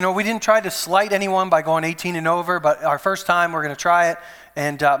We didn't try to slight anyone by going 18 and over, but our first time, we're going to try it,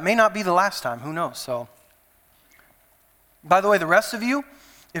 and may not be the last time. Who knows? So, by the way, the rest of you,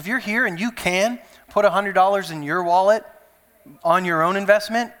 if you're here and you can put $100 in your wallet on your own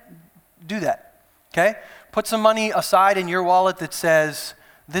investment, do that, okay? Put some money aside in your wallet that says,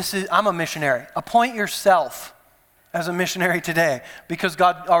 I'm a missionary. Appoint yourself as a missionary today because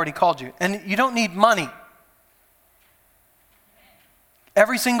God already called you. And you don't need money.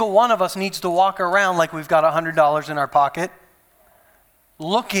 Every single one of us needs to walk around like we've got $100 in our pocket,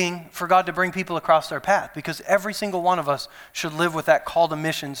 looking for God to bring people across our path, because every single one of us should live with that call to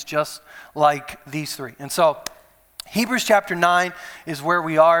missions just like these three. And so Hebrews chapter 9 is where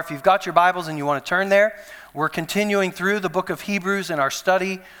we are. If you've got your Bibles and you want to turn there, we're continuing through the book of Hebrews in our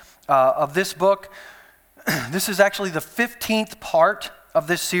study of this book. This is actually the 15th part of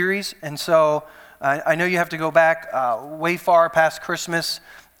this series, and so I know you have to go back way far past Christmas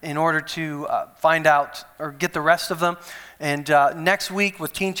in order to find out or get the rest of them. And next week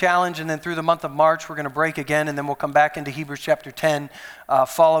with Teen Challenge and then through the month of March, we're going to break again, and then we'll come back into Hebrews chapter 10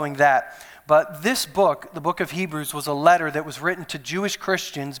 following that. But this book, the book of Hebrews, was a letter that was written to Jewish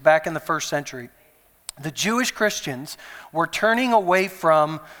Christians back in the first century. The Jewish Christians were turning away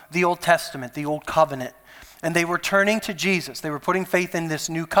from the Old Testament, the Old Covenant, and they were turning to Jesus. They were putting faith in this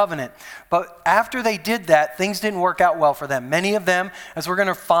new covenant. But after they did that, things didn't work out well for them. Many of them, as we're going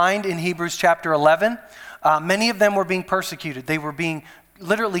to find in Hebrews chapter 11, many of them were being persecuted. They were being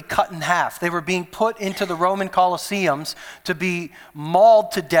literally cut in half. They were being put into the Roman Colosseums to be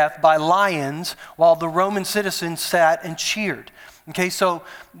mauled to death by lions while the Roman citizens sat and cheered. Okay, so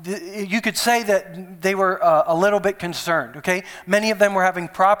you could say that they were a little bit concerned, okay? Many of them were having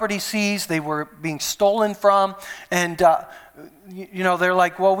property seized, they were being stolen from, and they're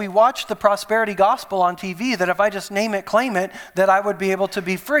like, well, we watched the prosperity gospel on TV that if I just name it, claim it, that I would be able to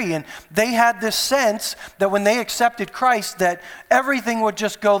be free. And they had this sense that when they accepted Christ, that everything would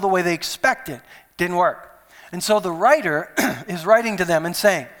just go the way they expected. Didn't work. And so the writer is writing to them and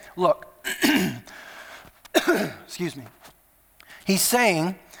saying, look, excuse me. He's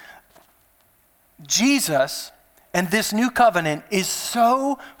saying, Jesus and this new covenant is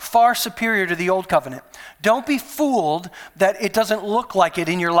so far superior to the old covenant. Don't be fooled that it doesn't look like it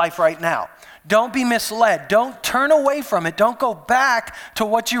in your life right now. Don't be misled. Don't turn away from it. Don't go back to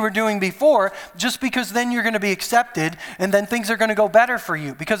what you were doing before just because then you're going to be accepted and then things are going to go better for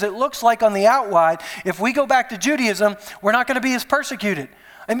you. Because it looks like on the outside, if we go back to Judaism, we're not going to be as persecuted.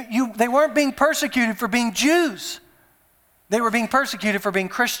 I mean, they weren't being persecuted for being Jews. They were being persecuted for being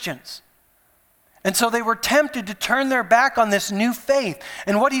Christians. And so they were tempted to turn their back on this new faith.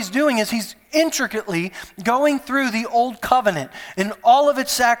 And what he's doing is he's intricately going through the old covenant and all of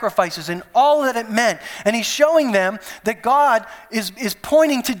its sacrifices and all that it meant. And he's showing them that God is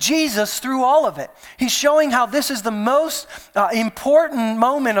pointing to Jesus through all of it. He's showing how this is the most important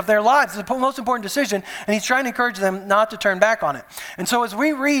moment of their lives, the most important decision, and he's trying to encourage them not to turn back on it. And so as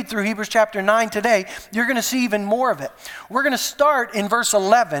we read through Hebrews chapter 9 today, you're going to see even more of it. We're going to start in verse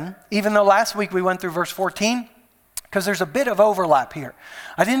 11, even though last week we went through verse 14. Because there's a bit of overlap here.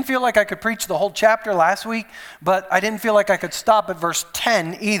 I didn't feel like I could preach the whole chapter last week, but I didn't feel like I could stop at verse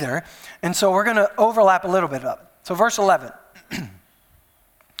 10 either. And so we're going to overlap a little bit of it. So verse 11.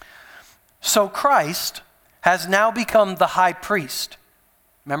 So Christ has now become the high priest.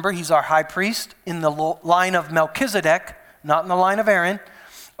 Remember, he's our high priest in the line of Melchizedek, not in the line of Aaron,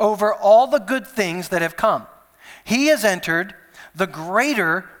 over all the good things that have come. He has entered the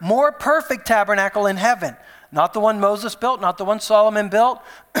greater, more perfect tabernacle in heaven. Not the one Moses built, not the one Solomon built,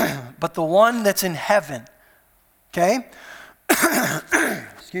 but the one that's in heaven. Okay?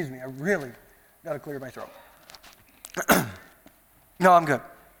 Excuse me, I really got to clear my throat. No, I'm good.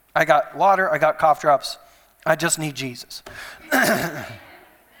 I got water, I got cough drops. I just need Jesus.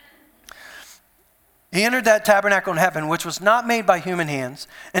 He entered that tabernacle in heaven, which was not made by human hands,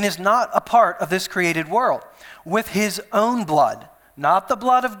 and is not a part of this created world, with his own blood. Not the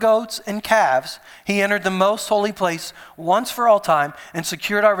blood of goats and calves. He entered the most holy place once for all time and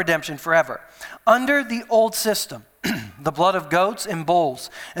secured our redemption forever. Under the old system, the blood of goats and bulls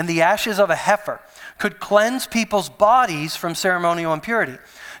and the ashes of a heifer could cleanse people's bodies from ceremonial impurity.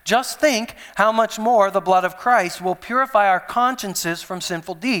 Just think how much more the blood of Christ will purify our consciences from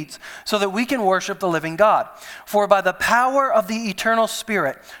sinful deeds so that we can worship the living God. For by the power of the eternal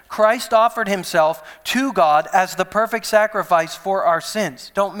Spirit, Christ offered himself to God as the perfect sacrifice for our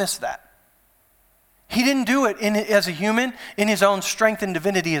sins. Don't miss that. He didn't do it as a human in his own strength and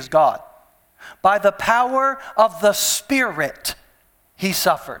divinity as God. By the power of the Spirit, he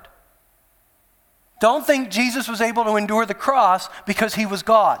suffered. Don't think Jesus was able to endure the cross because he was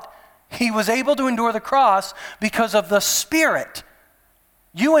God. He was able to endure the cross because of the Spirit.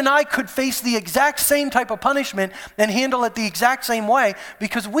 You and I could face the exact same type of punishment and handle it the exact same way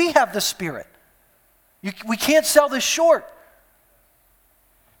because we have the Spirit. We can't sell this short.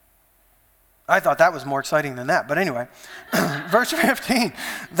 I thought that was more exciting than that, but anyway. Verse 15,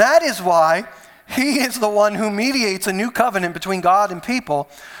 that is why he is the one who mediates a new covenant between God and people,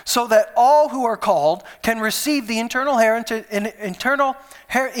 so that all who are called can receive the eternal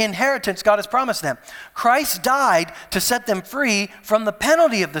inheritance God has promised them. Christ died to set them free from the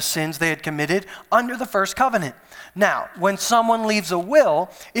penalty of the sins they had committed under the first covenant. Now, when someone leaves a will,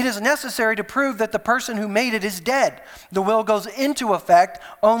 it is necessary to prove that the person who made it is dead. The will goes into effect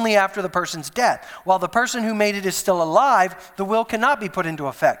only after the person's death. While the person who made it is still alive, the will cannot be put into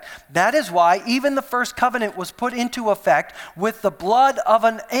effect. That is why even the first covenant was put into effect with the blood of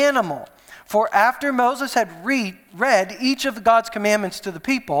an animal. For after Moses had read each of God's commandments to the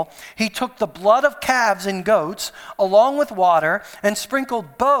people, he took the blood of calves and goats along with water and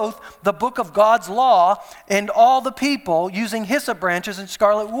sprinkled both the book of God's law and all the people using hyssop branches and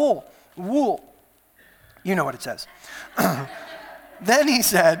scarlet wool. You know what it says. Then he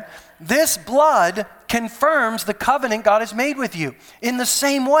said, this blood confirms the covenant God has made with you. In the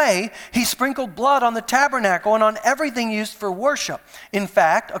same way, he sprinkled blood on the tabernacle and on everything used for worship. In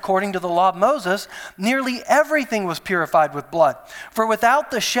fact, according to the law of Moses, nearly everything was purified with blood. For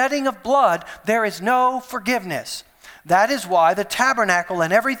without the shedding of blood, there is no forgiveness. That is why the tabernacle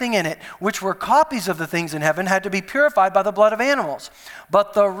and everything in it, which were copies of the things in heaven, had to be purified by the blood of animals.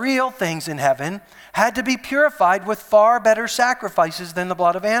 But the real things in heaven had to be purified with far better sacrifices than the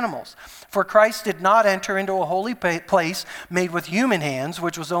blood of animals. For Christ did not enter into a holy place made with human hands,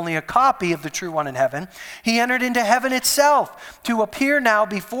 which was only a copy of the true one in heaven. He entered into heaven itself to appear now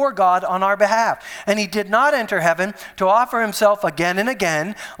before God on our behalf. And he did not enter heaven to offer himself again and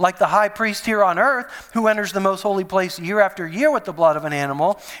again, like the high priest here on earth, who enters the most holy place year after year with the blood of an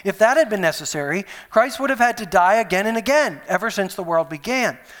animal. If that had been necessary, Christ would have had to die again and again, ever since the world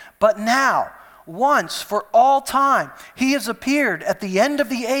began. But now, once for all time, he has appeared at the end of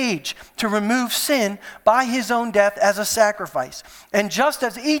the age to remove sin by his own death as a sacrifice. And just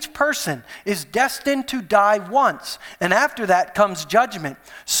as each person is destined to die once, and after that comes judgment,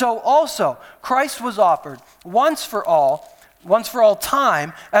 so also Christ was offered once for all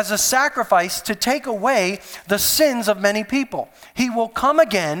time as a sacrifice to take away the sins of many people. He will come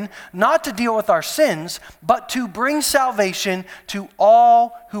again, not to deal with our sins, but to bring salvation to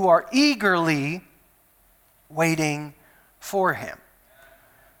all who are eagerly waiting for him.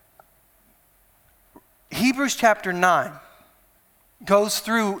 Hebrews chapter 9 goes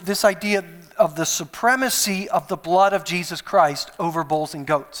through this idea of the supremacy of the blood of Jesus Christ over bulls and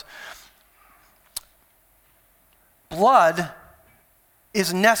goats. Blood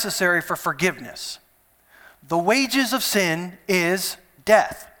is necessary for forgiveness. The wages of sin is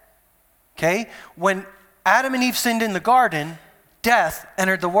death. Okay? When Adam and Eve sinned in the garden, death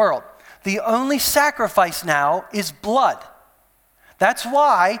entered the world. The only sacrifice now is blood. That's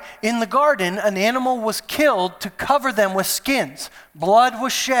why in the garden an animal was killed to cover them with skins. Blood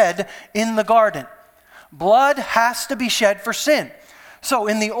was shed in the garden. Blood has to be shed for sin. So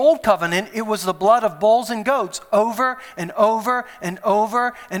in the old covenant, it was the blood of bulls and goats over and over and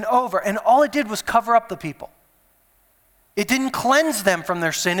over and over. And all it did was cover up the people. It didn't cleanse them from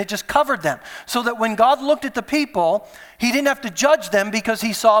their sin, it just covered them. So that when God looked at the people, he didn't have to judge them because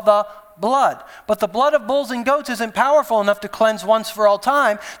he saw the blood. But the blood of bulls and goats isn't powerful enough to cleanse once for all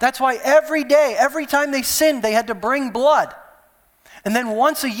time. That's why every day, every time they sinned, they had to bring blood. And then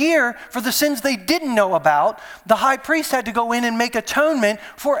once a year, for the sins they didn't know about, the high priest had to go in and make atonement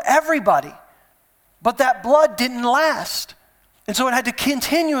for everybody. But that blood didn't last. And so it had to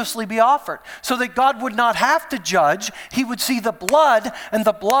continuously be offered so that God would not have to judge. He would see the blood, and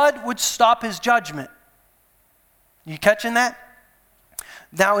the blood would stop his judgment. You catching that?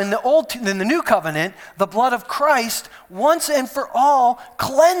 Now in the new covenant, the blood of Christ once and for all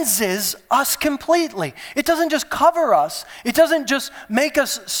cleanses us completely. It doesn't just cover us. It doesn't just make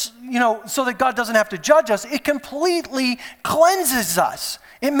us, so that God doesn't have to judge us. It completely cleanses us.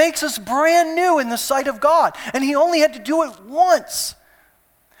 It makes us brand new in the sight of God. And he only had to do it once.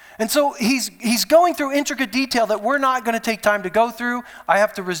 And so he's going through intricate detail that we're not going to take time to go through. I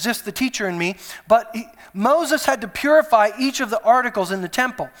have to resist the teacher in me. But Moses had to purify each of the articles in the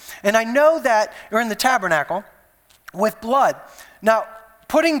temple. And I know that, or in the tabernacle, with blood. Now,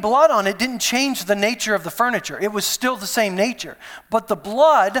 Putting blood on it didn't change the nature of the furniture. It was still the same nature. But the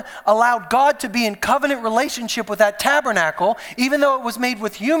blood allowed God to be in covenant relationship with that tabernacle, even though it was made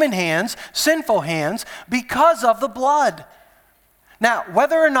with human hands, sinful hands, because of the blood. Now,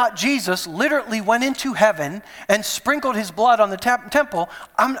 whether or not Jesus literally went into heaven and sprinkled his blood on the temple,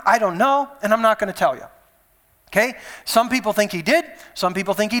 I don't know, and I'm not going to tell you. Okay? Some people think he did. Some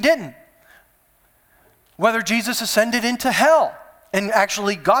people think he didn't. Whether Jesus ascended into hell and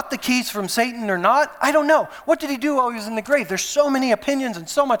actually got the keys from Satan or not, I don't know. What did he do while he was in the grave? There's so many opinions and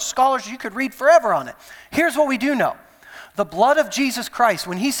so much scholarship, you could read forever on it. Here's what we do know. The blood of Jesus Christ,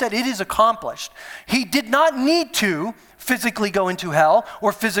 when he said it is accomplished, he did not need to physically go into hell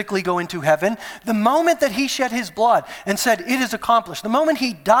or physically go into heaven. The moment that he shed his blood and said it is accomplished, the moment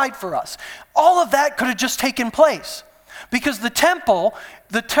he died for us, all of that could have just taken place. Because the temple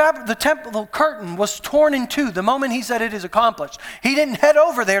curtain was torn in two the moment he said it is accomplished. He didn't head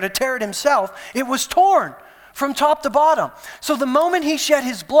over there to tear it himself. It was torn from top to bottom. So the moment he shed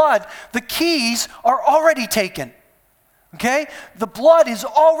his blood, the keys are already taken. Okay? The blood is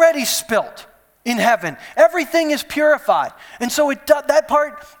already spilt in heaven. Everything is purified. And so that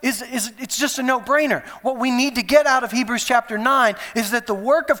part it's just a no-brainer. What we need to get out of Hebrews chapter 9 is that the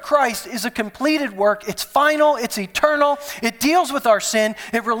work of Christ is a completed work. It's final, it's eternal, it deals with our sin,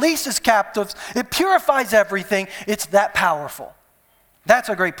 it releases captives, it purifies everything. It's that powerful. That's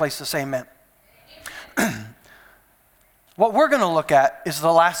a great place to say amen. What we're going to look at is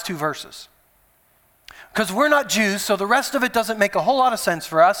the last two verses. Because we're not Jews, so the rest of it doesn't make a whole lot of sense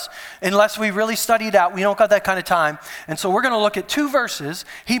for us unless we really study it out. We don't got that kind of time. And so we're going to look at two verses,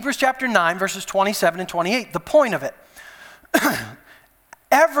 Hebrews chapter 9, verses 27 and 28. The point of it.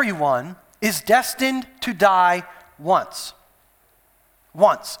 Everyone is destined to die once.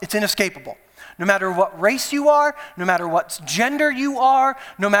 Once. It's inescapable. No matter what race you are, no matter what gender you are,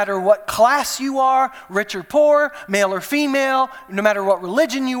 no matter what class you are, rich or poor, male or female, no matter what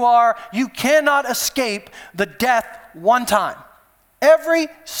religion you are, you cannot escape the death one time. Every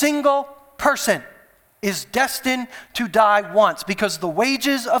single person is destined to die once because the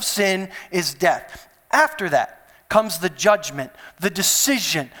wages of sin is death. After that comes the judgment, the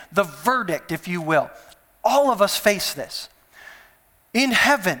decision, the verdict, if you will. All of us face this. In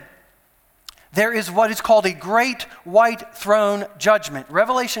heaven, there is what is called a great white throne judgment.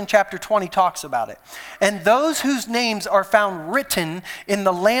 Revelation chapter 20 talks about it. And those whose names are found written in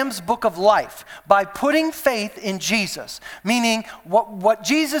the Lamb's book of life by putting faith in Jesus. Meaning what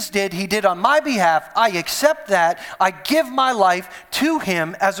Jesus did, he did on my behalf. I accept that. I give my life to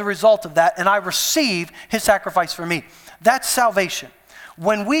him as a result of that. And I receive his sacrifice for me. That's salvation.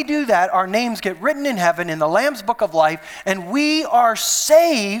 When we do that, our names get written in heaven in the Lamb's book of life, and we are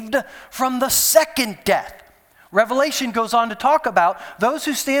saved from the second death. Revelation goes on to talk about those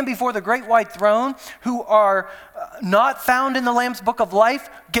who stand before the great white throne, who are not found in the Lamb's book of life,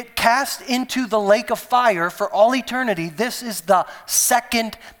 get cast into the lake of fire for all eternity. This is the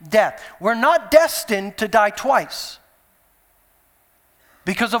second death. We're not destined to die twice.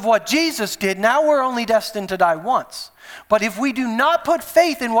 Because of what Jesus did, now we're only destined to die once. But if we do not put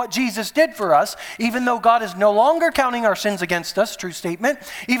faith in what Jesus did for us, even though God is no longer counting our sins against us, true statement,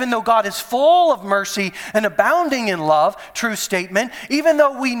 even though God is full of mercy and abounding in love, true statement, even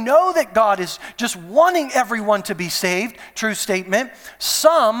though we know that God is just wanting everyone to be saved, true statement,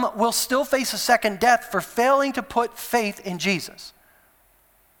 some will still face a second death for failing to put faith in Jesus.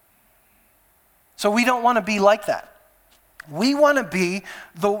 So we don't want to be like that. We want to be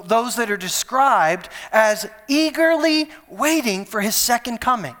those that are described as eagerly waiting for his second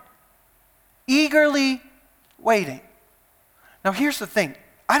coming. Eagerly waiting. Now here's the thing.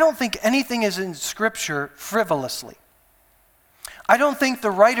 I don't think anything is in Scripture frivolously. I don't think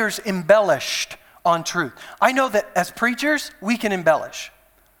the writers embellished on truth. I know that as preachers, we can embellish.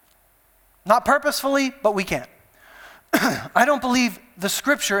 Not purposefully, but we can. I don't believe the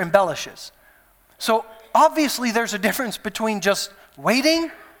Scripture embellishes. So obviously, there's a difference between just waiting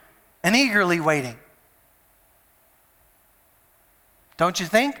and eagerly waiting. Don't you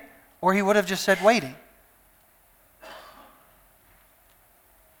think? Or he would have just said waiting.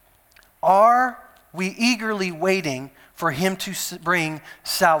 Are we eagerly waiting for him to bring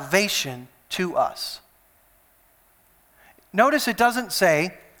salvation to us? Notice it doesn't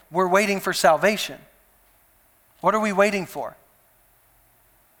say we're waiting for salvation. What are we waiting for?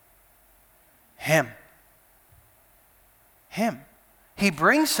 Him. Him. He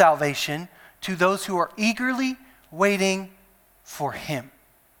brings salvation to those who are eagerly waiting for him.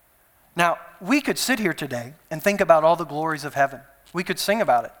 Now, we could sit here today and think about all the glories of heaven. We could sing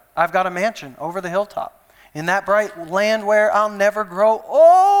about it. I've got a mansion over the hilltop. in that bright land where I'll never grow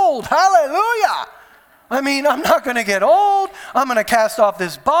old. Hallelujah! I mean, I'm not going to get old. I'm going to cast off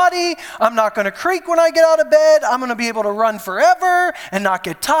this body. I'm not going to creak when I get out of bed. I'm going to be able to run forever and not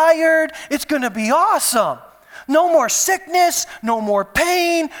get tired. It's going to be awesome. No more sickness, no more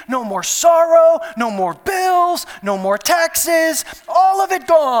pain, no more sorrow, no more bills, no more taxes. All of it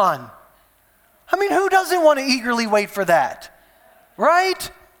gone. I mean, who doesn't want to eagerly wait for that?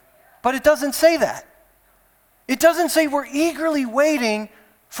 Right? But it doesn't say that. It doesn't say we're eagerly waiting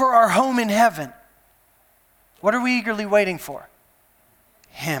for our home in heaven. What are we eagerly waiting for?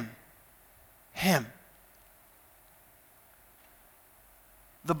 Him. Him.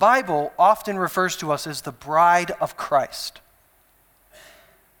 The Bible often refers to us as the bride of Christ.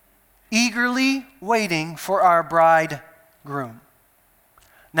 Eagerly waiting for our bridegroom.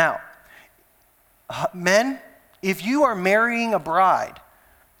 Now, men, if you are marrying a bride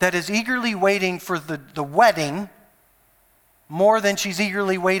that is eagerly waiting for the wedding more than she's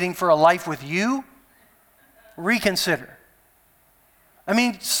eagerly waiting for a life with you, reconsider. I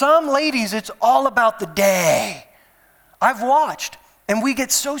mean, some ladies, it's all about the day. I've watched, and we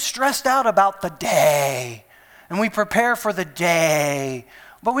get so stressed out about the day, and we prepare for the day,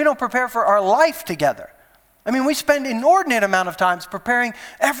 but we don't prepare for our life together. I mean, we spend inordinate amount of times preparing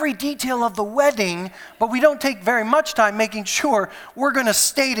every detail of the wedding, but we don't take very much time making sure we're going to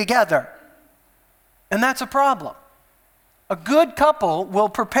stay together. And that's a problem. A good couple will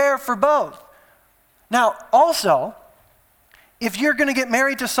prepare for both. Now, also, if you're going to get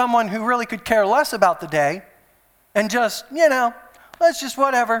married to someone who really could care less about the day and just, let's just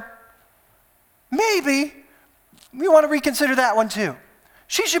whatever, maybe we want to reconsider that one too.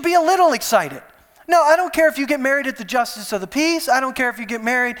 She should be a little excited. No, I don't care if you get married at the Justice of the Peace. I don't care if you get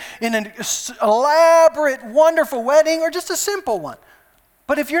married in an elaborate, wonderful wedding or just a simple one.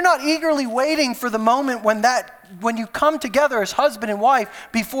 But if you're not eagerly waiting for the moment when you come together as husband and wife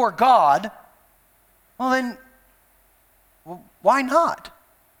before God, well then, why not?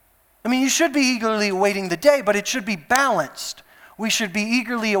 I mean, you should be eagerly awaiting the day, but it should be balanced. We should be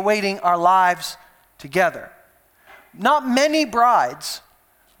eagerly awaiting our lives together. Not many brides,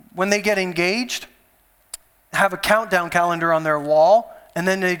 when they get engaged, have a countdown calendar on their wall, and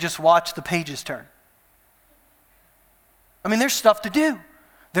then they just watch the pages turn. I mean, there's stuff to do.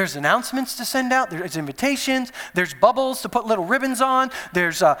 There's announcements to send out. There's invitations. There's bubbles to put little ribbons on.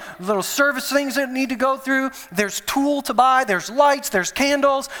 There's little service things that need to go through. There's tool to buy. There's lights. There's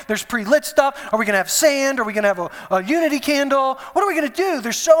candles. There's pre-lit stuff. Are we going to have sand? Are we going to have a unity candle? What are we going to do?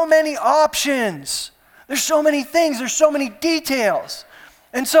 There's so many options. There's so many things. There's so many details.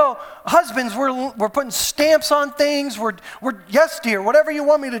 And so, husbands, we're putting stamps on things. We're yes, dear, whatever you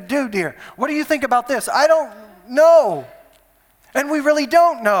want me to do, dear. What do you think about this? I don't know. And we really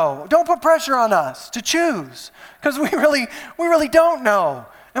don't know. Don't put pressure on us to choose, because we really don't know.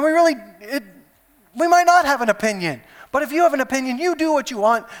 And we might not have an opinion. But if you have an opinion, you do what you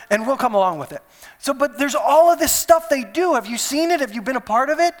want, and we'll come along with it. But there's all of this stuff they do. Have you seen it? Have you been a part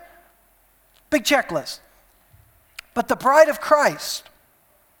of it? Big checklist. But the bride of Christ,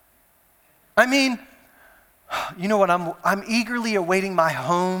 I mean, you know what? I'm eagerly awaiting my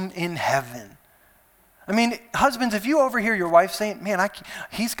home in heaven. I mean, husbands, if you overhear your wife saying, man,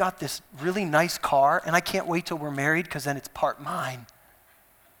 he's got this really nice car, and I can't wait till we're married because then it's part mine.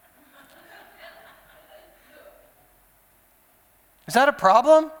 Is that a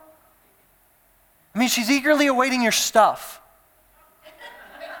problem? I mean, she's eagerly awaiting your stuff.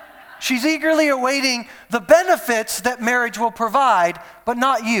 She's eagerly awaiting the benefits that marriage will provide, but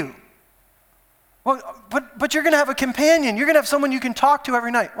not you. Well, but you're going to have a companion. You're going to have someone you can talk to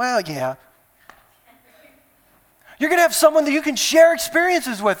every night. Well, yeah. You're going to have someone that you can share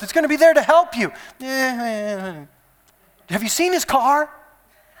experiences with. It's going to be there to help you. Have you seen his car?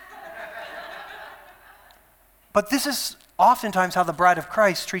 But this is oftentimes how the bride of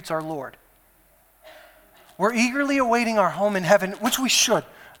Christ treats our Lord. We're eagerly awaiting our home in heaven, which we should.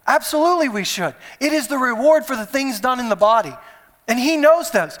 Absolutely we should. It is the reward for the things done in the body. And he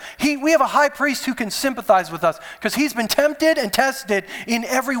knows those. We have a high priest who can sympathize with us because he's been tempted and tested in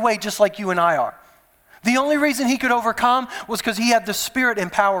every way just like you and I are. The only reason he could overcome was because he had the Spirit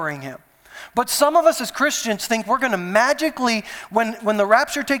empowering him. But some of us as Christians think we're going to magically, when the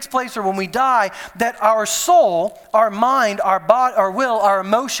rapture takes place or when we die, that our soul, our mind, our body, our will, our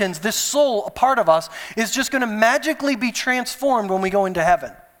emotions, this soul, a part of us, is just going to magically be transformed when we go into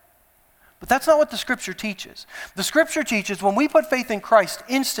heaven. But that's not what the Scripture teaches. The Scripture teaches when we put faith in Christ,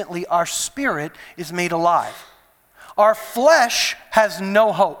 instantly our spirit is made alive. Our flesh has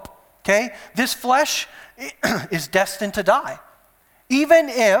no hope. Okay? This flesh is destined to die. Even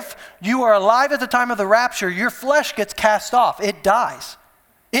if you are alive at the time of the rapture, your flesh gets cast off. It dies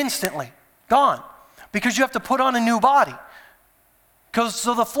instantly, gone, because you have to put on a new body.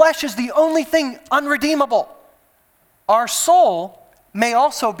 So the flesh is the only thing unredeemable. Our soul may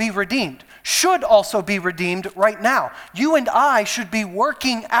also be redeemed, should also be redeemed right now. You and I should be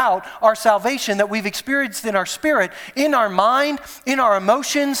working out our salvation that we've experienced in our spirit, in our mind, in our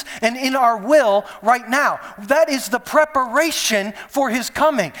emotions, and in our will right now. That is the preparation for his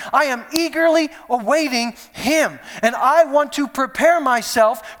coming. I am eagerly awaiting him, and I want to prepare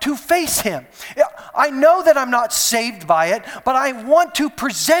myself to face him. I know that I'm not saved by it, but I want to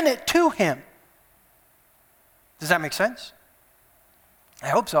present it to him. Does that make sense? I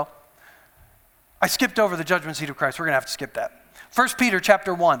hope so. I skipped over the judgment seat of Christ. We're going to have to skip that. 1 Peter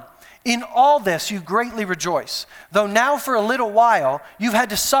chapter 1. In all this you greatly rejoice, though now for a little while you've had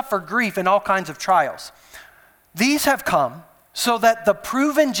to suffer grief in all kinds of trials. These have come so that the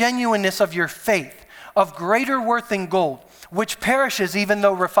proven genuineness of your faith, of greater worth than gold, which perishes even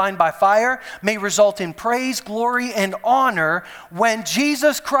though refined by fire, may result in praise, glory, and honor when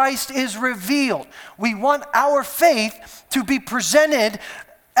Jesus Christ is revealed. We want our faith to be presented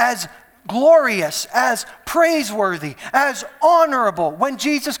as glorious, as praiseworthy, as honorable when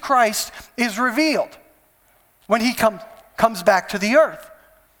Jesus Christ is revealed, when he comes back to the earth.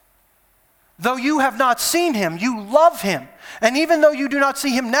 Though you have not seen him, you love him. And even though you do not see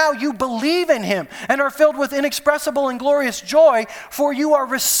him now, you believe in him and are filled with inexpressible and glorious joy, for you are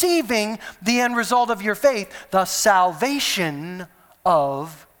receiving the end result of your faith, the salvation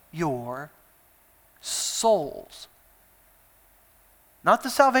of your souls. Not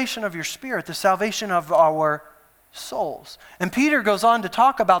the salvation of your spirit, the salvation of our souls. And Peter goes on to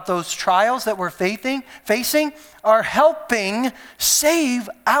talk about those trials that we're facing are helping save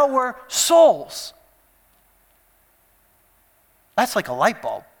our souls. That's like a light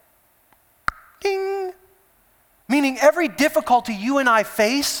bulb. Ding! Meaning every difficulty you and I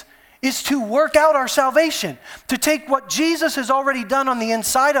face is to work out our salvation, to take what Jesus has already done on the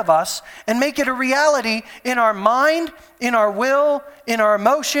inside of us and make it a reality in our mind, in our will, in our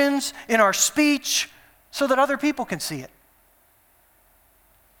emotions, in our speech, so that other people can see it.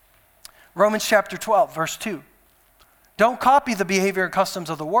 Romans chapter 12, verse 2. Don't copy the behavior and customs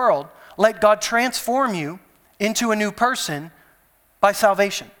of the world. Let God transform you into a new person by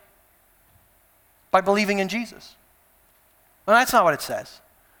salvation, by believing in Jesus. Well, that's not what it says.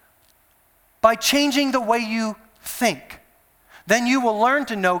 By changing the way you think. Then you will learn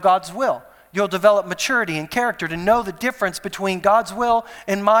to know God's will. You'll develop maturity and character to know the difference between God's will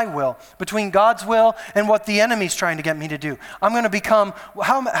and my will, between God's will and what the enemy's trying to get me to do. I'm going to become,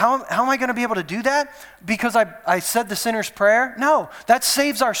 how am I going to be able to do that? Because I said the sinner's prayer? No, that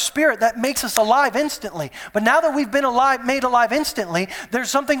saves our spirit. That makes us alive instantly. But now that we've been made alive instantly, there's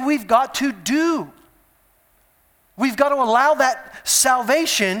something we've got to do. We've got to allow that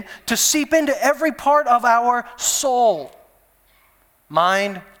salvation to seep into every part of our soul.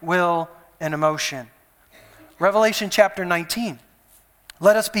 Mind, will, and emotion. Revelation chapter 19.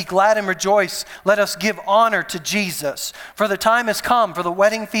 Let us be glad and rejoice. Let us give honor to Jesus. For the time has come for the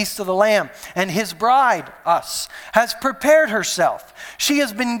wedding feast of the Lamb, and his bride, us, has prepared herself. She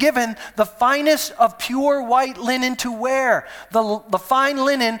has been given the finest of pure white linen to wear. The fine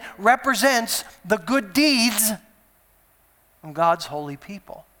linen represents the good deeds of God's holy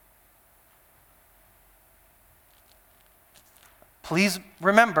people. Please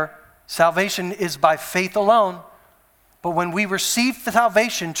remember, salvation is by faith alone, but when we receive the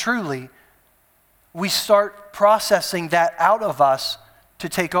salvation truly, we start processing that out of us to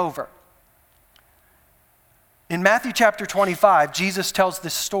take over. In Matthew chapter 25, Jesus tells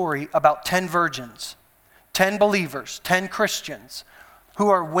this story about 10 virgins, 10 believers, 10 Christians who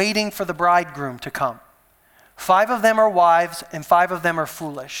are waiting for the bridegroom to come. 5 of them are wise and 5 of them are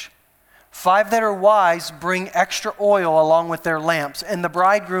foolish. 5 that are wise bring extra oil along with their lamps, and the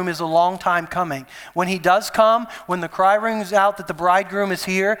bridegroom is a long time coming. When he does come, when the cry rings out that the bridegroom is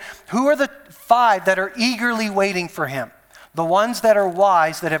here, who are the 5 that are eagerly waiting for him? The ones that are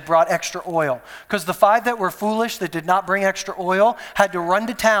wise that have brought extra oil. Because the 5 that were foolish that did not bring extra oil had to run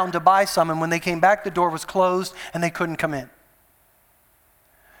to town to buy some, and when they came back, the door was closed and they couldn't come in.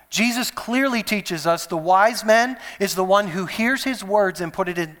 Jesus clearly teaches us the wise man is the one who hears his words and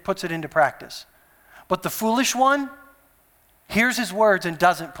puts it into practice. But the foolish one hears his words and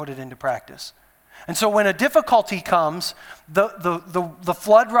doesn't put it into practice. And so when a difficulty comes, the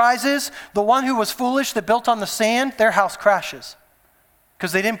flood rises, the one who was foolish that built on the sand, their house crashes.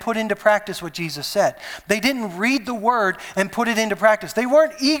 Because they didn't put into practice what Jesus said. They didn't read the word and put it into practice. They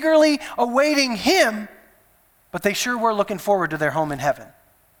weren't eagerly awaiting him. but they sure were looking forward to their home in heaven.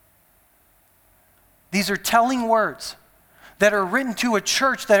 These are telling words that are written to a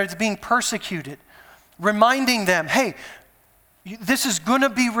church that is being persecuted, reminding them, hey, this is going to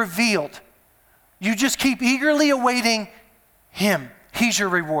be revealed. You just keep eagerly awaiting him. He's your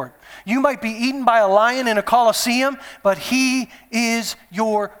reward. You might be eaten by a lion in a coliseum, but he is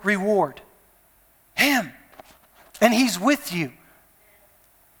your reward. Him. And he's with you.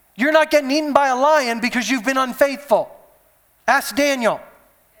 You're not getting eaten by a lion because you've been unfaithful. Ask Daniel.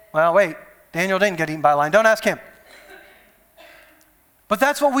 Well, wait. Daniel didn't get eaten by a lion. Don't ask him. But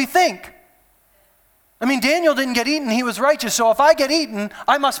that's what we think. I mean, Daniel didn't get eaten. He was righteous. So if I get eaten,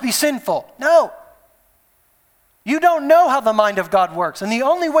 I must be sinful. No. You don't know how the mind of God works. And the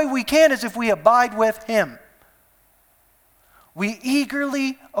only way we can is if we abide with him. We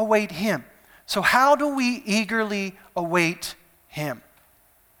eagerly await him. So how do we eagerly await him?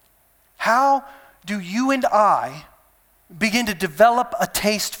 How do you and I begin to develop a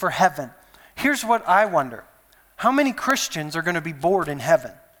taste for heaven? Here's what I wonder. How many Christians are going to be bored in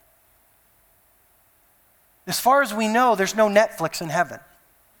heaven? As far as we know, there's no Netflix in heaven.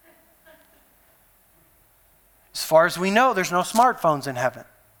 As far as we know, there's no smartphones in heaven.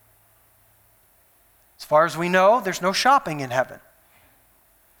 As far as we know, there's no shopping in heaven.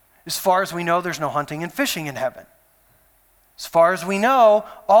 As far as we know, there's no hunting and fishing in heaven. As far as we know,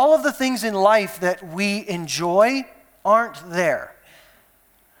 all of the things in life that we enjoy aren't there.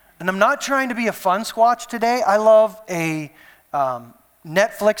 And I'm not trying to be a fun squatch today. I love a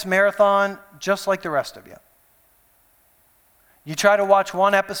Netflix marathon just like the rest of you. You try to watch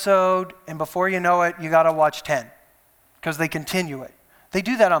one episode, and before you know it, you got to watch 10 because they continue it. They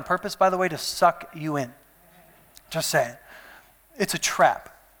do that on purpose, by the way, to suck you in. Just saying. It's a trap.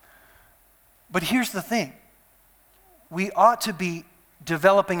 But here's the thing. We ought to be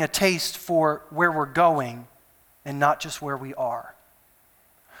developing a taste for where we're going and not just where we are.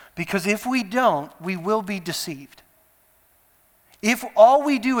 Because if we don't, we will be deceived. If all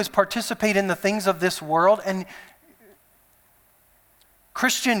we do is participate in the things of this world, and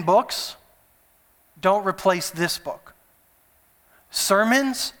Christian books don't replace this book.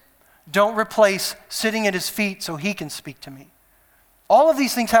 Sermons don't replace sitting at his feet so he can speak to me. All of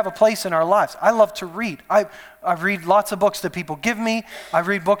these things have a place in our lives. I love to read. I read lots of books that people give me. I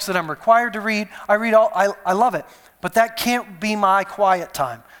read books that I'm required to read. I love it. But that can't be my quiet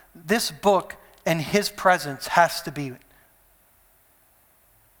time. This book and his presence has to be.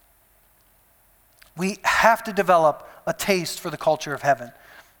 We have to develop a taste for the culture of heaven.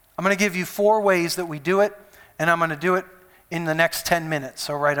 I'm going to give you 4 ways that we do it, and I'm going to do it in the next 10 minutes,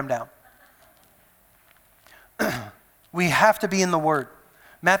 so write them down. We have to be in the Word.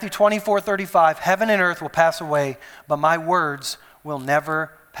 Matthew 24:35, heaven and earth will pass away, but my words will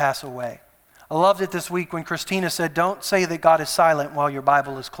never pass away. I loved it this week when Christina said, don't say that God is silent while your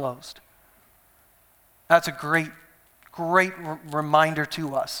Bible is closed. That's a great reminder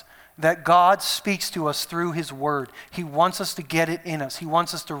to us that God speaks to us through his word. He wants us to get it in us. He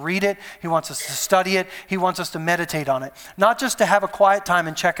wants us to read it. He wants us to study it. He wants us to meditate on it. Not just to have a quiet time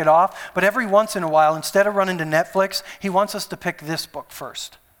and check it off, but every once in a while, instead of running to Netflix, he wants us to pick this book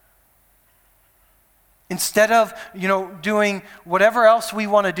first. Instead of, doing whatever else we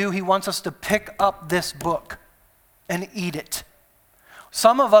want to do, he wants us to pick up this book and eat it.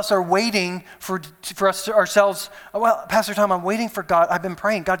 Some of us are waiting for us to ourselves. Well, Pastor Tom, I'm waiting for God. I've been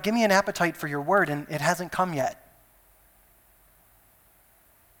praying, God, give me an appetite for your word, and it hasn't come yet.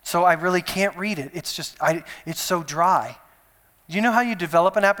 So I really can't read it. It's so dry. Do you know how you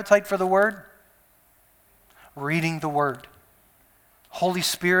develop an appetite for the word? Reading the word. Holy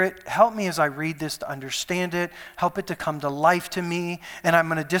Spirit, help me as I read this to understand it. Help it to come to life to me. And I'm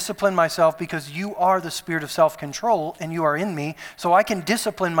going to discipline myself because you are the spirit of self-control and you are in me. So I can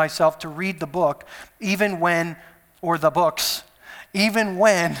discipline myself to read the book even when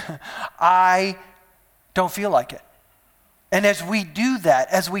I don't feel like it. And as we do that,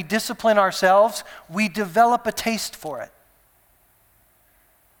 as we discipline ourselves, we develop a taste for it.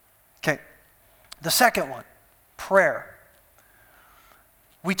 Okay, the second one, prayer.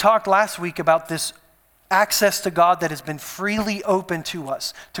 We talked last week about this access to God that has been freely open to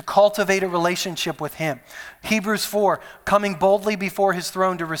us to cultivate a relationship with him. Hebrews 4, coming boldly before his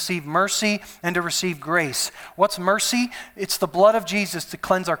throne to receive mercy and to receive grace. What's mercy? It's the blood of Jesus to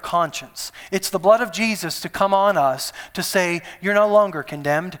cleanse our conscience. It's the blood of Jesus to come on us to say, you're no longer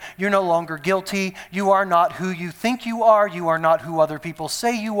condemned. You're no longer guilty. You are not who you think you are. You are not who other people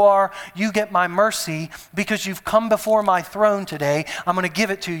say you are. You get my mercy because you've come before my throne today. I'm going to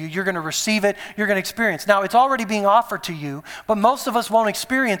give it to you. You're going to receive it. You're going to experience. Now, it's already being offered to you, but most of us won't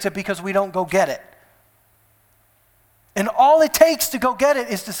experience it because we don't go get it. And all it takes to go get it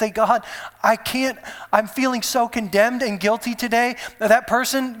is to say, God, I'm feeling so condemned and guilty today. That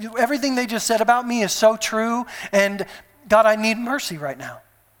person, everything they just said about me is so true. And God, I need mercy right now.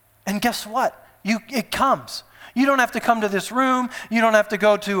 And guess what? It comes. You don't have to come to this room. You don't have to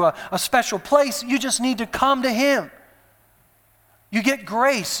go to a special place. You just need to come to Him. You get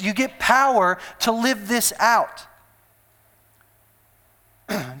grace. You get power to live this out.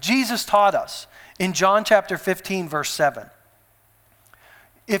 Jesus taught us in John chapter 15, verse 7.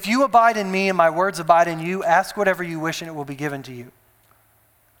 If you abide in me and my words abide in you, ask whatever you wish and it will be given to you.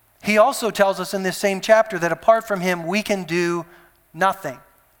 He also tells us in this same chapter that apart from Him, we can do nothing.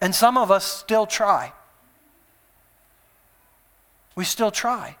 And some of us still try. We still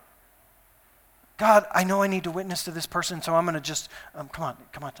try. God, I know I need to witness to this person, so I'm going to just, come on.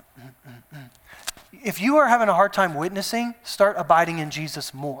 If you are having a hard time witnessing, start abiding in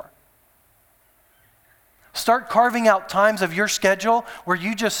Jesus more. Start carving out times of your schedule where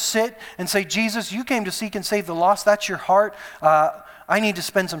you just sit and say, Jesus, you came to seek and save the lost. That's your heart. I need to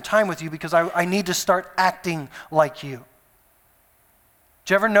spend some time with you because I need to start acting like you.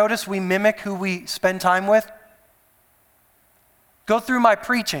 Did you ever notice we mimic who we spend time with? Go through my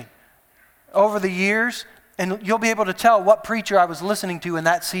preaching over the years, and you'll be able to tell what preacher I was listening to in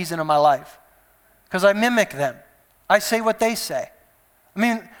that season of my life. Because I mimic them. I say what they say. I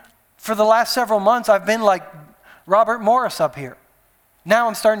mean, for the last several months, I've been like Robert Morris up here. Now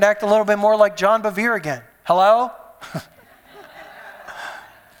I'm starting to act a little bit more like John Bevere again. Hello?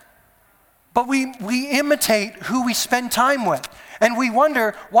 But we imitate who we spend time with. And we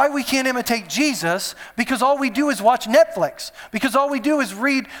wonder why we can't imitate Jesus because all we do is watch Netflix. Because all we do is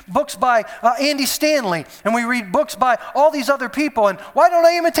read books by Andy Stanley. And we read books by all these other people. And why don't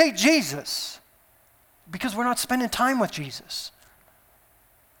I imitate Jesus? Because we're not spending time with Jesus.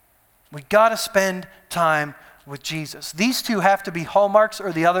 We got to spend time with Jesus. These two have to be hallmarks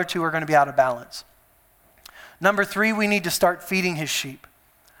or the other two are going to be out of balance. Number 3, we need to start feeding His sheep.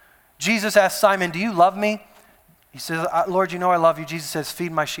 Jesus asked Simon, do you love me? He says, Lord, you know I love you. Jesus says,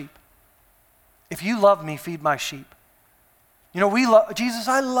 feed my sheep. If you love me, feed my sheep. You know, Jesus,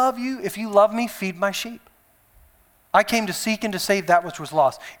 I love you. If you love me, feed my sheep. I came to seek and to save that which was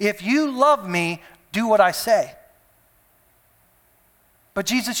lost. If you love me, do what I say. But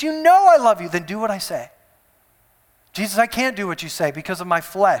Jesus, you know I love you, then do what I say. Jesus, I can't do what you say because of my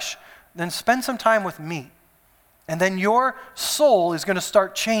flesh. Then spend some time with me. And then your soul is going to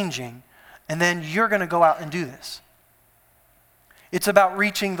start changing. And then you're going to go out and do this. It's about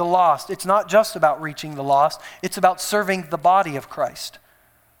reaching the lost. It's not just about reaching the lost. It's about serving the body of Christ.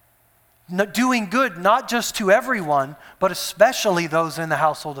 Doing good not just to everyone, but especially those in the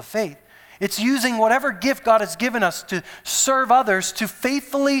household of faith. It's using whatever gift God has given us to serve others, to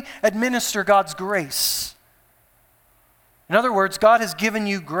faithfully administer God's grace. In other words, God has given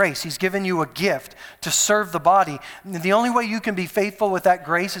you grace. He's given you a gift to serve the body. And the only way you can be faithful with that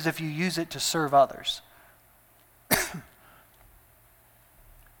grace is if you use it to serve others.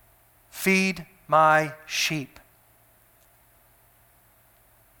 Feed my sheep.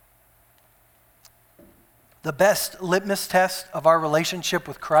 The best litmus test of our relationship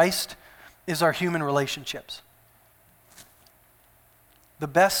with Christ is our human relationships. The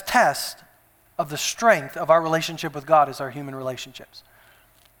best test of the strength of our relationship with God is our human relationships.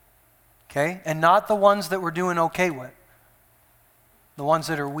 Okay? And not the ones that we're doing okay with. The ones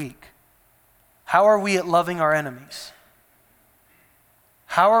that are weak. How are we at loving our enemies?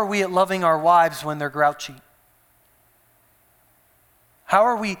 How are we at loving our wives when they're grouchy? How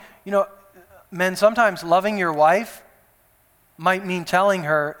are we, men, sometimes loving your wife might mean telling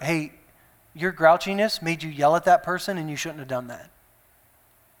her, hey, your grouchiness made you yell at that person and you shouldn't have done that.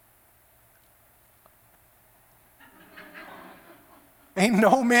 Ain't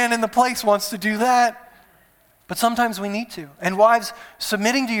no man in the place wants to do that. But sometimes we need to. And wives,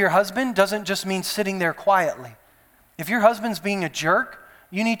 submitting to your husband doesn't just mean sitting there quietly. If your husband's being a jerk,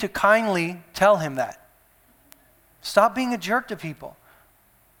 you need to kindly tell him that. Stop being a jerk to people.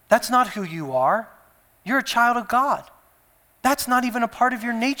 That's not who you are. You're a child of God. That's not even a part of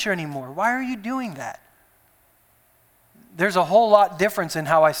your nature anymore. Why are you doing that? There's a whole lot difference in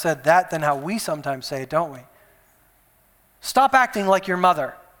how I said that than how we sometimes say it, don't we? Stop acting like your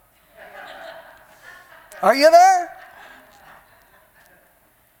mother. Are you there?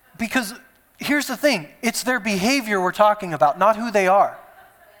 Because here's the thing. It's their behavior we're talking about, not who they are.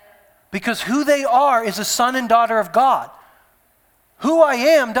 Because who they are is a son and daughter of God. Who I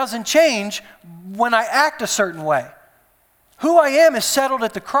am doesn't change when I act a certain way. Who I am is settled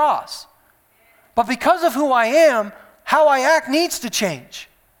at the cross. But because of who I am, how I act needs to change.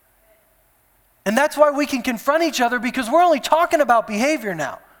 And that's why we can confront each other, because we're only talking about behavior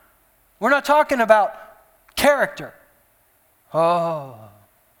now. We're not talking about character. Oh,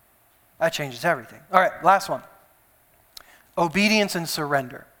 that changes everything. All right, last one. Obedience and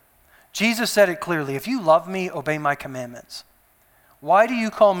surrender. Jesus said it clearly. If you love me, obey my commandments. Why do you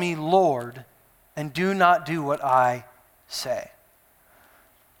call me Lord and do not do what I say?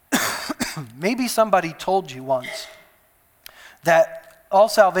 Maybe somebody told you once that all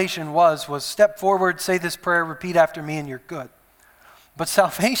salvation was step forward, say this prayer, repeat after me, and you're good. But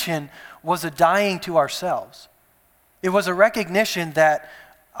salvation was a dying to ourselves. It was a recognition that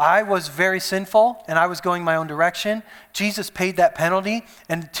I was very sinful and I was going my own direction. Jesus paid that penalty,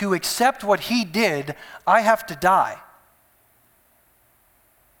 and to accept what he did, I have to die.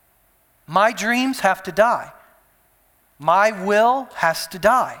 My dreams have to die. My will has to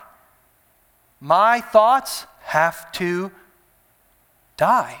die. My thoughts have to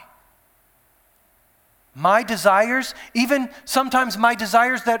die. My desires, even sometimes my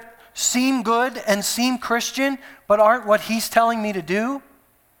desires that seem good and seem Christian, but aren't what he's telling me to do.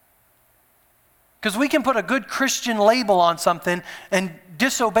 Because we can put a good Christian label on something and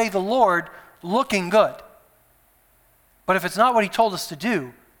disobey the Lord looking good. But if it's not what he told us to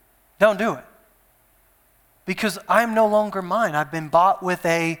do, don't do it. Because I'm no longer mine. I've been bought with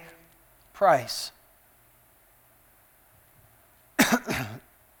a price.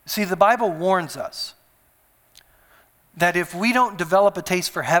 See, the Bible warns us that if we don't develop a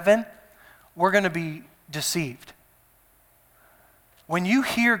taste for heaven, we're going to be deceived. When you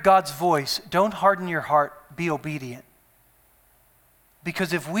hear God's voice, don't harden your heart, be obedient.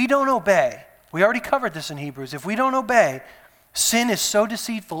 Because if we don't obey, we already covered this in Hebrews, if we don't obey, sin is so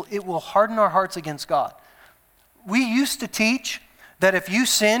deceitful, it will harden our hearts against God. We used to teach that if you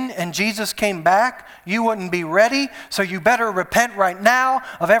sinned and Jesus came back, you wouldn't be ready, so you better repent right now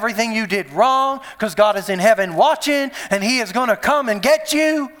of everything you did wrong, because God is in heaven watching, and he is going to come and get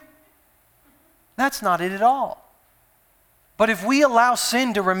you. That's not it at all. But if we allow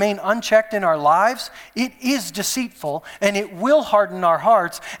sin to remain unchecked in our lives, it is deceitful, and it will harden our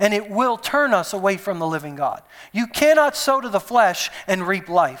hearts, and it will turn us away from the living God. You cannot sow to the flesh and reap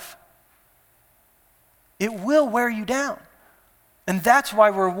life. It will wear you down. And that's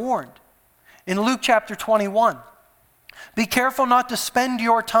why we're warned. In Luke chapter 21, be careful not to spend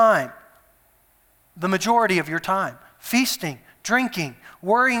your time, the majority of your time, feasting, drinking,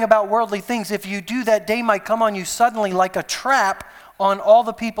 worrying about worldly things. If you do, that day might come on you suddenly like a trap on all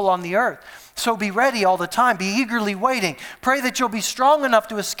the people on the earth. So be ready all the time. Be eagerly waiting. Pray that you'll be strong enough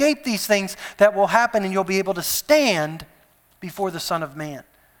to escape these things that will happen, and you'll be able to stand before the Son of Man.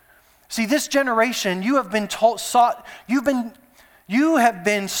 See, this generation, you have been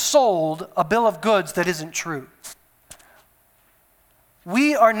sold a bill of goods that isn't true.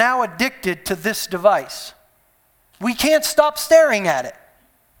 We are now addicted to this device. We can't stop staring at it.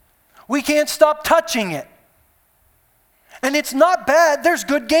 We can't stop touching it. And it's not bad. There's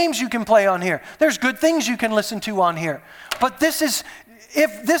good games you can play on here. There's good things you can listen to on here. But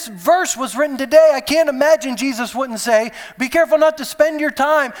if this verse was written today, I can't imagine Jesus wouldn't say, be careful not to spend your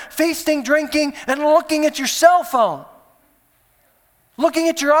time feasting, drinking, and looking at your cell phone. Looking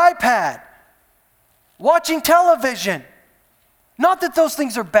at your iPad, watching television. Not that those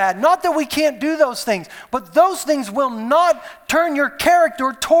things are bad, not that we can't do those things, but those things will not turn your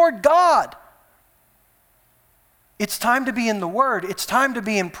character toward God. It's time to be in the Word. It's time to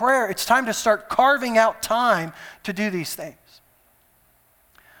be in prayer. It's time to start carving out time to do these things.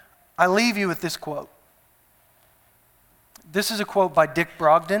 I leave you with this quote. This is a quote by Dick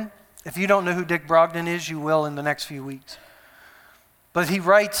Brogden. If you don't know who Dick Brogden is, you will in the next few weeks. But he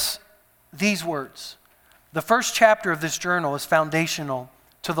writes these words. The first chapter of this journal is foundational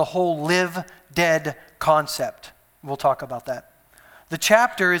to the whole live-dead concept. We'll talk about that. The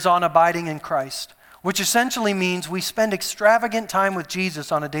chapter is on abiding in Christ, which essentially means we spend extravagant time with Jesus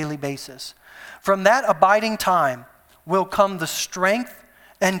on a daily basis. From that abiding time will come the strength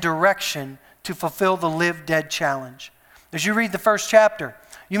and direction to fulfill the live-dead challenge. As you read the first chapter,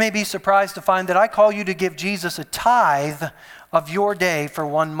 you may be surprised to find that I call you to give Jesus a tithe of your day for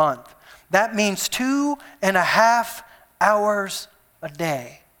 1 month. That means 2.5 hours a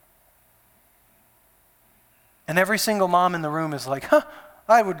day. And every single mom in the room is like,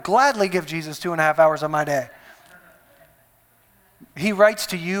 I would gladly give Jesus 2.5 hours of my day. He writes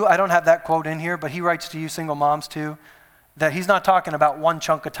to you, I don't have that quote in here, but he writes to you single moms too, that he's not talking about one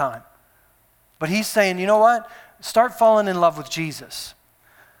chunk of time. But he's saying, you know what? Start falling in love with Jesus.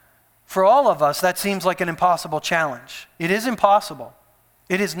 For all of us, that seems like an impossible challenge. It is impossible.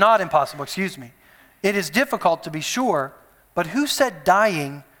 It is not impossible, excuse me. It is difficult to be sure, but who said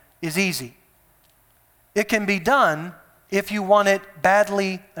dying is easy? It can be done if you want it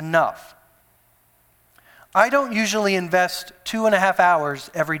badly enough. I don't usually invest 2.5 hours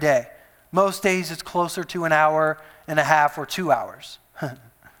every day. Most days it's closer to an hour and a half or 2 hours.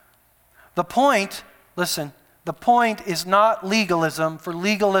 The point, listen, the point is not legalism, for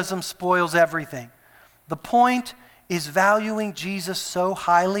legalism spoils everything. The point is valuing Jesus so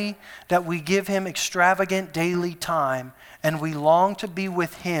highly that we give him extravagant daily time and we long to be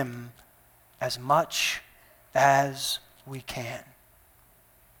with him as much as we can.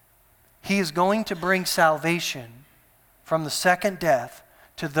 He is going to bring salvation from the second death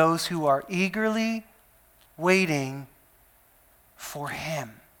to those who are eagerly waiting for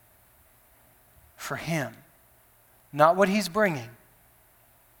him. For him. Not what he's bringing.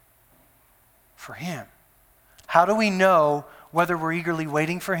 For him. How do we know whether we're eagerly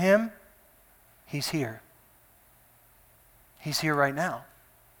waiting for him? He's here. He's here right now.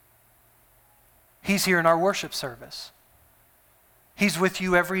 He's here in our worship service. He's with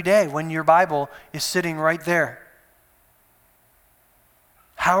you every day when your Bible is sitting right there.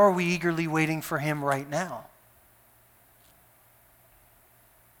 How are we eagerly waiting for him right now?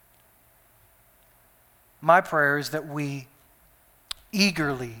 My prayer is that we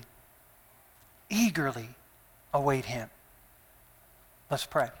eagerly await him. Let's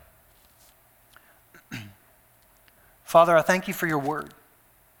pray. Father, I thank you for your word.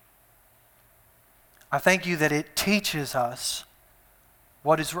 I thank you that it teaches us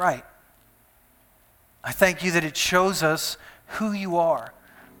what is right. I thank you that it shows us who you are,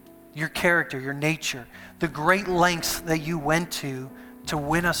 your character, your nature, the great lengths that you went to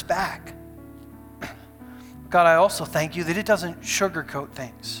win us back. God, I also thank you that it doesn't sugarcoat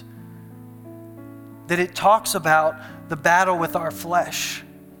things, that it talks about the battle with our flesh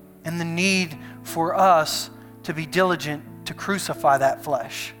and the need for us to be diligent to crucify that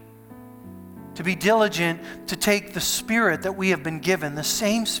flesh, to be diligent to take the Spirit that we have been given, the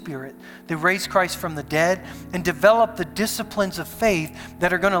same Spirit that raised Christ from the dead, and develop the disciplines of faith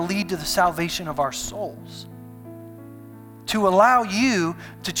that are going to lead to the salvation of our souls. To allow you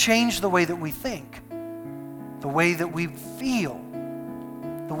to change the way that we think, the way that we feel,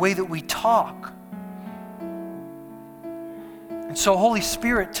 the way that we talk. And so, Holy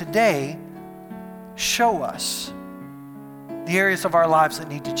Spirit, today, show us the areas of our lives that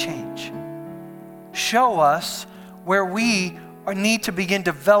need to change. Show us where we need to begin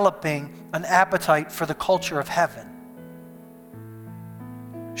developing an appetite for the culture of heaven.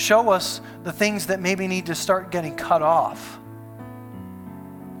 Show us the things that maybe need to start getting cut off,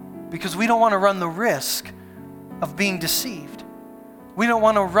 because we don't want to run the risk of being deceived. We don't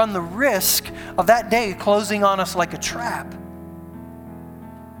want to run the risk of that day closing on us like a trap.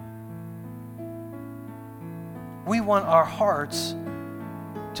 We want our hearts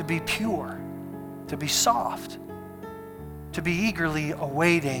to be pure, to be soft, to be eagerly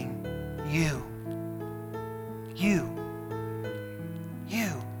awaiting you. You. You.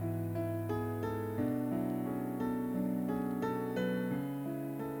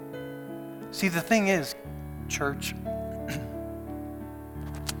 See, the thing is, church,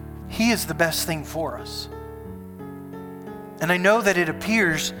 he is the best thing for us. And I know that it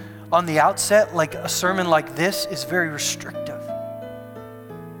appears on the outset like a sermon like this is very restrictive,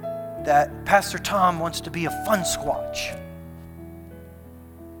 that Pastor Tom wants to be a fun squatch.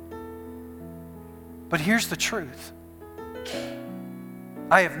 But here's the truth.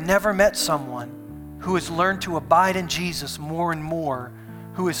 I have never met someone who has learned to abide in Jesus more and more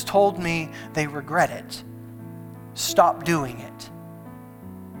who has told me they regret it. Stop doing it.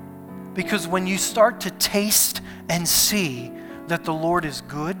 Because when you start to taste and see that the Lord is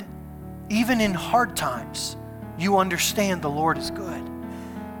good, even in hard times, you understand the Lord is good.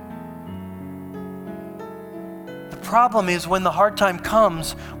 The problem is when the hard time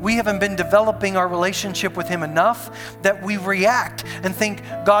comes, we haven't been developing our relationship with him enough that we react and think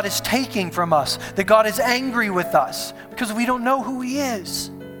God is taking from us, that God is angry with us, because we don't know who he is.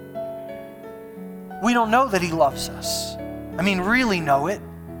 We don't know that he loves us. I mean, really know it.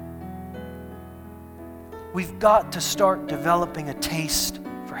 We've got to start developing a taste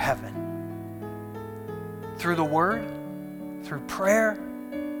for heaven. Through the word, through prayer,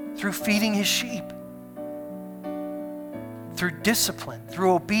 through feeding his sheep, through discipline,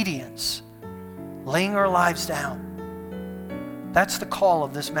 through obedience, laying our lives down. That's the call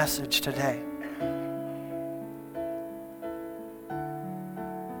of this message today.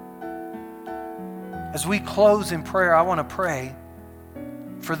 As we close in prayer, I want to pray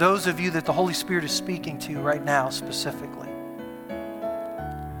for those of you that the Holy Spirit is speaking to right now specifically.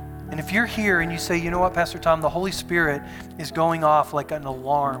 And if you're here and you say, you know what, Pastor Tom, the Holy Spirit is going off like an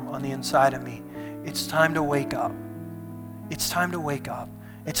alarm on the inside of me. it's time to wake up. It's time to wake up.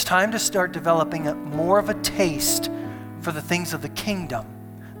 It's time to start developing more of a taste for the things of the kingdom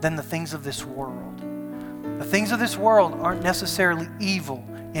than the things of this world. The things of this world aren't necessarily evil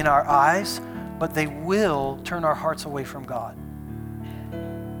in our eyes, but they will turn our hearts away from God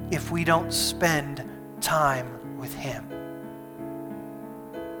if we don't spend time with Him.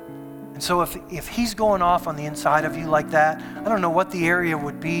 And so if He's going off on the inside of you like that, I don't know what the area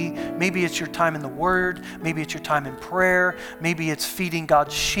would be. Maybe it's your time in the Word. Maybe it's your time in prayer. Maybe it's feeding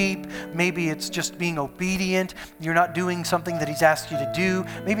God's sheep. Maybe it's just being obedient. You're not doing something that He's asked you to do.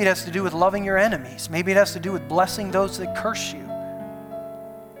 Maybe it has to do with loving your enemies. Maybe it has to do with blessing those that curse you.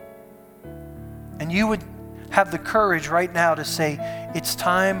 And you would have the courage right now to say, it's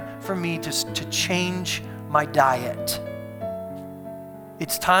time for me to change my diet.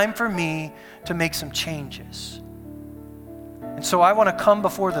 It's time for me to make some changes. And so I want to come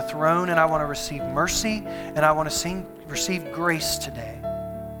before the throne, and I want to receive mercy, and I want to receive grace today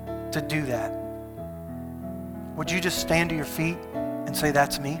to do that. Would you just stand to your feet and say,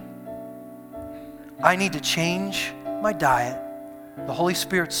 that's me? I need to change my diet. The Holy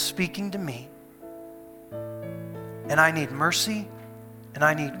Spirit's speaking to me. And I need mercy, and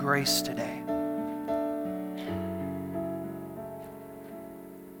I need grace today.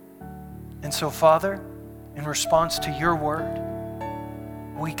 And so, Father, in response to your word,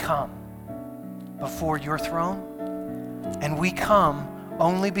 we come before your throne, and we come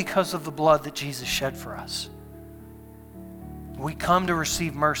only because of the blood that Jesus shed for us. We come to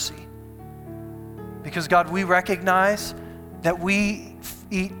receive mercy because, God, we recognize that we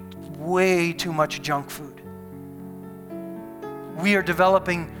eat way too much junk food. We are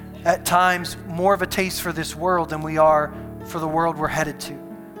developing at times more of a taste for this world than we are for the world we're headed to.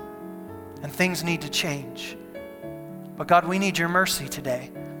 And things need to change. But God, we need your mercy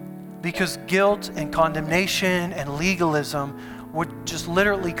today, because guilt and condemnation and legalism would just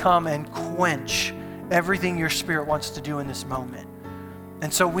literally come and quench everything your Spirit wants to do in this moment.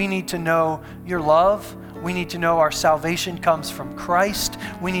 And so we need to know your love. We need to know our salvation comes from Christ.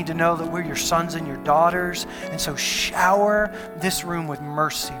 We need to know that we're your sons and your daughters. And so shower this room with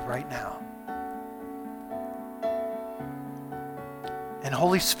mercy right now. And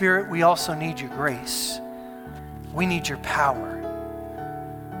Holy Spirit, we also need your grace. We need your power.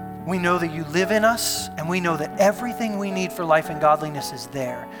 We know that you live in us, and we know that everything we need for life and godliness is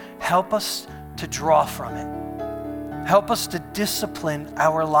there. Help us to draw from it. Help us to discipline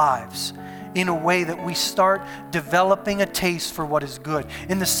our lives in a way that we start developing a taste for what is good.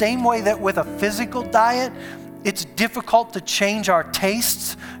 In the same way that with a physical diet, it's difficult to change our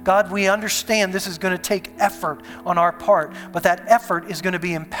tastes. God, we understand this is going to take effort on our part, but that effort is going to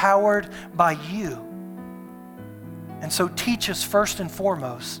be empowered by you. And so teach us first and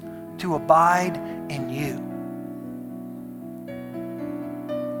foremost to abide in you.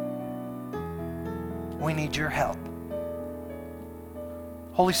 We need your help.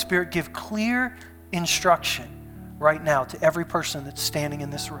 Holy Spirit, give clear instruction right now to every person that's standing in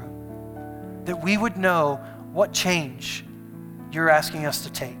this room, that we would know what change you're asking us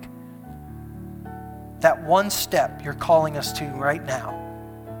to take. That one step you're calling us to right now.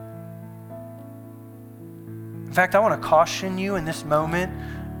 In fact, I want to caution you in this moment,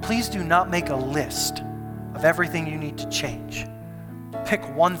 please do not make a list of everything you need to change. Pick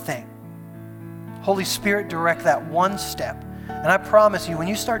one thing. Holy Spirit, direct that one step. And I promise you, when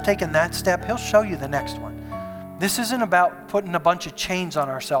you start taking that step, He'll show you the next one. This isn't about putting a bunch of chains on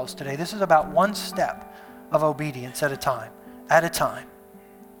ourselves today. This is about one step of obedience at a time. And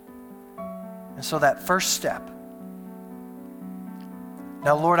so that first step.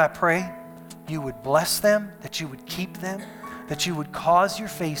 Now, Lord, I pray you would bless them, that you would keep them, that you would cause your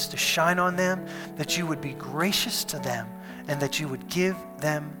face to shine on them, that you would be gracious to them, and that you would give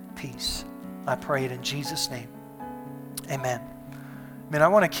them peace. I pray it in Jesus' name. Amen. I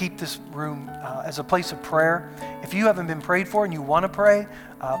want to keep this room as a place of prayer. If you haven't been prayed for and you want to pray,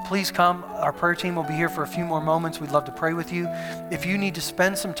 please come. Our prayer team will be here for a few more moments. We'd love to pray with you. If you need to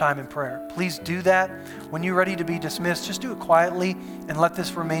spend some time in prayer, please do that. When you're ready to be dismissed, just do it quietly and let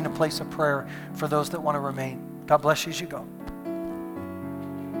this remain a place of prayer for those that want to remain. God bless you as you go.